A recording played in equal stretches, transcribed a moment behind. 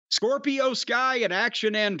Scorpio Sky and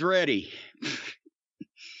Action Andretti.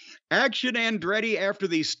 Action Andretti, after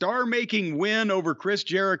the star-making win over Chris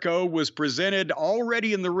Jericho, was presented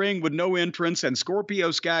already in the ring with no entrance, and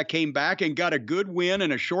Scorpio Sky came back and got a good win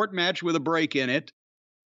in a short match with a break in it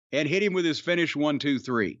and hit him with his finish 1, 2,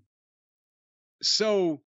 3.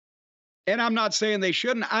 So, and I'm not saying they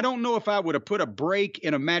shouldn't. I don't know if I would have put a break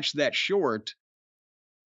in a match that short.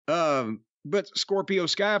 But Scorpio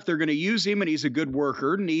Sky, if they're going to use him and he's a good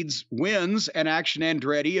worker, needs wins, and Action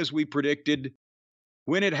Andretti, as we predicted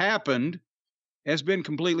when it happened, has been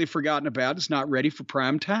completely forgotten about. It's not ready for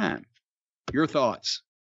prime time. Your thoughts?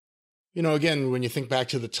 You know, again, when you think back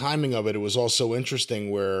to the timing of it, it was also interesting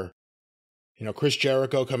where, you know, Chris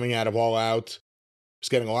Jericho coming out of All Out was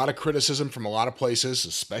getting a lot of criticism from a lot of places,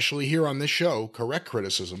 especially here on this show, correct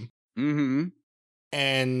criticism. Mm-hmm.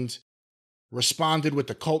 And responded with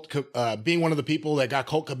the Colt, being one of the people that got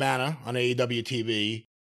Colt Cabana on AEW TV.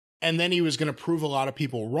 And then he was going to prove a lot of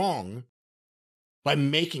people wrong by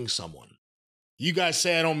making someone. You guys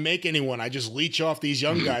say I don't make anyone. I just leech off these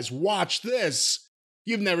young guys. Watch this.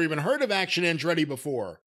 You've never even heard of Action Andretti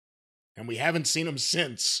before. And we haven't seen him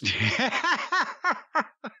since.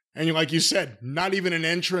 And like you said, not even an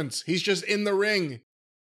entrance. He's just in the ring.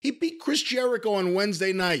 He beat Chris Jericho on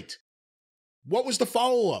Wednesday night. What was the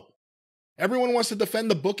follow-up? Everyone wants to defend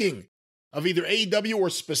the booking of either AEW or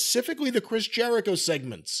specifically the Chris Jericho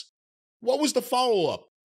segments. What was the follow-up?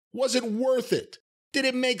 Was it worth it? Did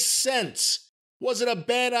it make sense? Was it a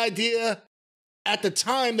bad idea at the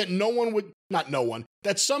time that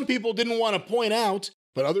that some people didn't want to point out,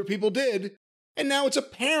 but other people did, and now it's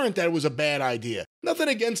apparent that it was a bad idea. Nothing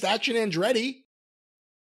against Action Andretti.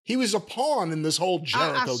 He was a pawn in this whole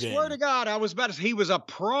Jericho game. I swear to God, I was about to say he was a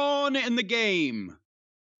pawn in the game.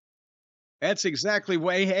 That's exactly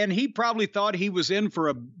way, and he probably thought he was in for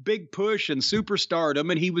a big push and superstardom,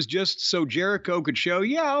 and he was just so Jericho could show,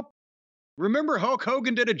 remember Hulk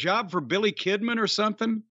Hogan did a job for Billy Kidman or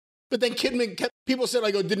something? But then Kidman, people said,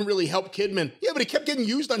 it didn't really help Kidman. Yeah, but he kept getting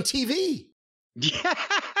used on TV. Yeah.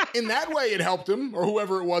 In that way, it helped him, or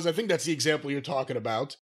whoever it was. I think that's the example you're talking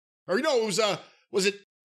about. Or, was it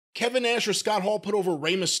Kevin Nash or Scott Hall put over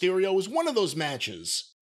Rey Mysterio? It was one of those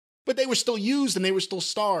matches. But they were still used, and they were still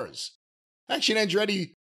stars. Action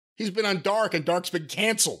Andretti, he's been on Dark, and Dark's been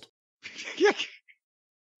canceled.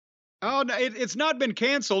 Oh, no, it's not been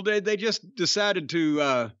canceled. They just decided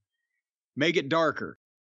to make it darker.